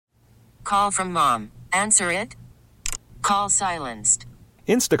call from mom. Answer it. Call silenced.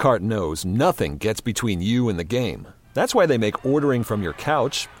 Instacart knows nothing gets between you and the game. That's why they make ordering from your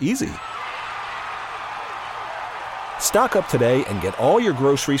couch easy. Stock up today and get all your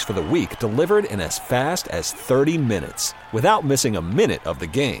groceries for the week delivered in as fast as 30 minutes without missing a minute of the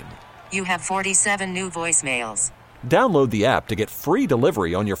game. You have 47 new voicemails. Download the app to get free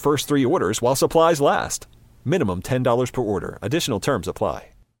delivery on your first 3 orders while supplies last. Minimum $10 per order. Additional terms apply.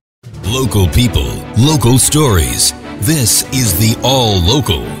 Local people, local stories. This is the All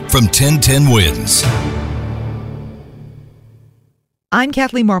Local from 1010 Wins. I'm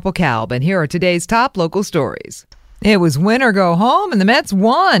Kathleen Marple-Kalb, and here are today's top local stories. It was win or go home, and the Mets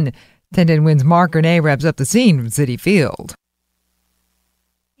won. 1010 Wins Mark Grenay wraps up the scene from Citi Field.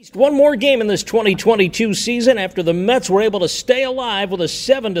 One more game in this 2022 season after the Mets were able to stay alive with a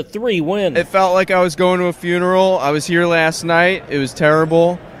 7-3 win. It felt like I was going to a funeral. I was here last night. It was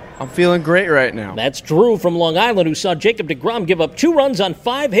terrible. I'm feeling great right now. That's Drew from Long Island, who saw Jacob deGrom give up 2 runs on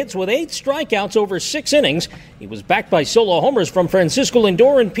 5 hits with 8 strikeouts over 6 innings. He was backed by solo homers from Francisco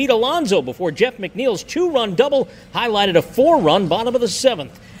Lindor and Pete Alonso before Jeff McNeil's 2-run double highlighted a 4-run bottom of the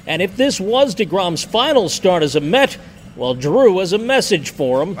 7th. And if this was deGrom's final start as a Met, well, Drew has a message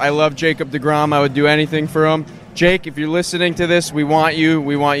for him. I love Jacob deGrom. I would do anything for him. Jake, if you're listening to this, we want you.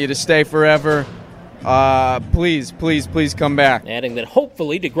 We want you to stay forever. Please come back. Adding that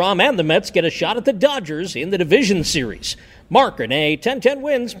hopefully deGrom and the Mets get a shot at the Dodgers in the division series. Mark Grenay, 1010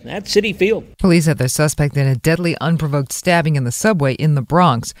 Wins at Citi Field. Police have their suspect in a deadly unprovoked stabbing in the subway in the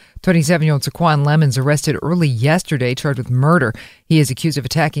Bronx. 27-year-old Saquon Lemons arrested early yesterday, charged with murder. He is accused of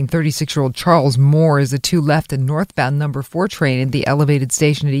attacking 36-year-old Charles Moore as the two left a northbound number 4 train at the elevated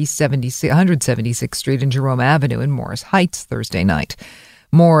station at East 176th Street and Jerome Avenue in Morris Heights Thursday night.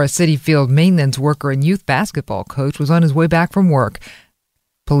 Moore, a Citi Field maintenance worker and youth basketball coach, was on his way back from work.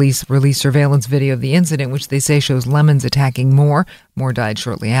 Police released surveillance video of the incident, which they say shows Lemons attacking Moore. Moore died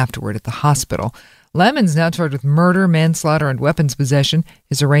shortly afterward at the hospital. Lemons now charged with murder, manslaughter, and weapons possession.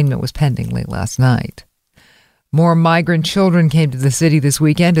 His arraignment was pending late last night. More migrant children came to the city this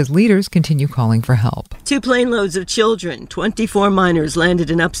weekend as leaders continue calling for help. 2 plane loads of children, 24 minors,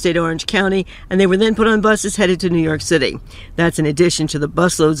 landed in upstate Orange County, and they were then put on buses headed to New York City. That's in addition to the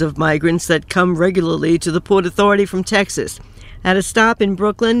busloads of migrants that come regularly to the Port Authority from Texas. At a stop in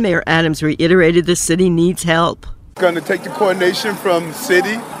Brooklyn, Mayor Adams reiterated the city needs help. Going to take the coordination from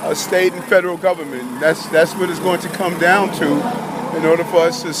city, state, and federal government. That's what it's going to come down to in order for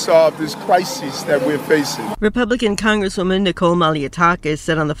us to solve this crisis that we're facing. Republican Congresswoman Nicole Malliotakis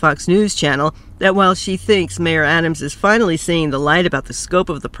said on the Fox News channel that while she thinks Mayor Adams is finally seeing the light about the scope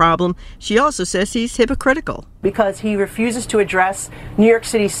of the problem, she also says he's hypocritical. Because he refuses to address New York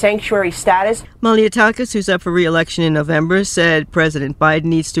City's sanctuary status. Malliotakis, who's up for re-election in November, said President Biden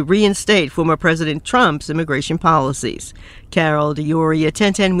needs to reinstate former President Trump's immigration policies. Carol DeOria,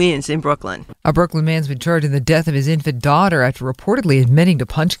 1010 Wins in Brooklyn. A Brooklyn man's been charged in the death of his infant daughter after reportedly admitting to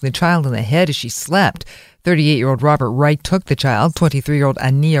punching the child in the head as she slept. 38-year-old Robert Wright took the child, 23-year-old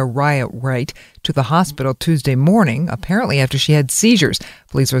Ania Riot Wright, to the hospital Tuesday morning, apparently after she had seizures.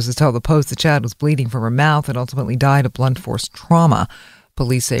 Police sources tell the Post the child was bleeding from her mouth and ultimately died of blunt force trauma.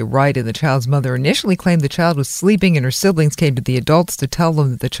 Police say Wright and the child's mother initially claimed the child was sleeping and her siblings came to the adults to tell them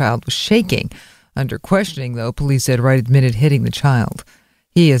that the child was shaking. Under questioning, though, police said Wright admitted hitting the child.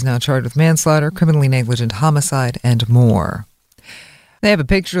 He is now charged with manslaughter, criminally negligent homicide, and more. They have a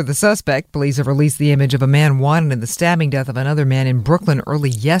picture of the suspect. Police have released the image of a man wanted in the stabbing death of another man in Brooklyn early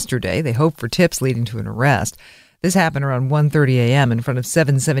yesterday. They hope for tips leading to an arrest. This happened around 1:30 a.m. in front of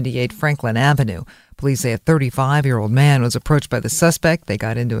 778 Franklin Avenue. Police say a 35-year-old man was approached by the suspect. They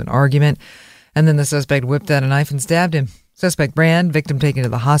got into an argument, and then the suspect whipped out a knife and stabbed him. Suspect ran, victim taken to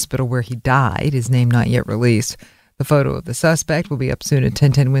the hospital where he died. His name not yet released. The photo of the suspect will be up soon at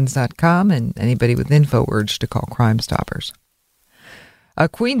 1010wins.com, and anybody with info urged to call Crime Stoppers. A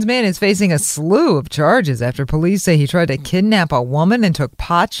Queens man is facing a slew of charges after police say he tried to kidnap a woman and took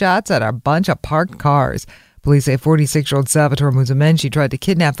pot shots at a bunch of parked cars. Police say 46-year-old Salvatore Musamenci tried to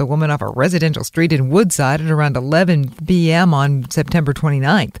kidnap the woman off a residential street in Woodside at around 11 p.m. on September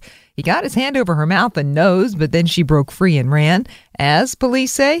 29th. He got his hand over her mouth and nose, but then she broke free and ran. As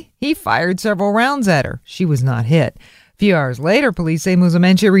police say, he fired several rounds at her. She was not hit. A few hours later, police say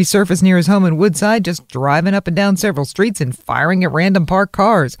Musamenci resurfaced near his home in Woodside, just driving up and down several streets and firing at random parked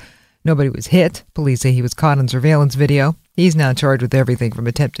cars. Nobody was hit. Police say he was caught on surveillance video. He's now charged with everything from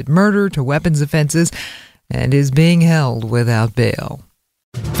attempted murder to weapons offenses and is being held without bail.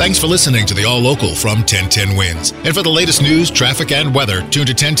 Thanks for listening to the All Local from 1010 Wins. And for the latest news, traffic, and weather, tune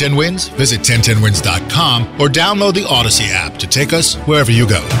to 1010 Wins, visit 1010wins.com, or download the Odyssey app to take us wherever you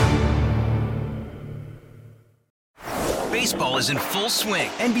go. Baseball is in full swing.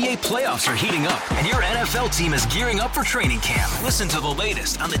 NBA playoffs are heating up, and your NFL team is gearing up for training camp. Listen to the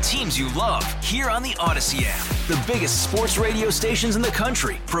latest on the teams you love here on the Odyssey app. The biggest sports radio stations in the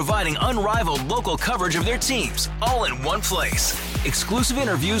country, providing unrivaled local coverage of their teams, all in one place. Exclusive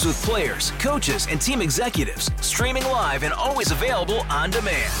interviews with players, coaches, and team executives, streaming live and always available on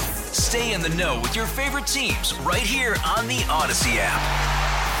demand. Stay in the know with your favorite teams right here on the Odyssey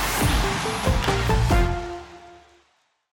app.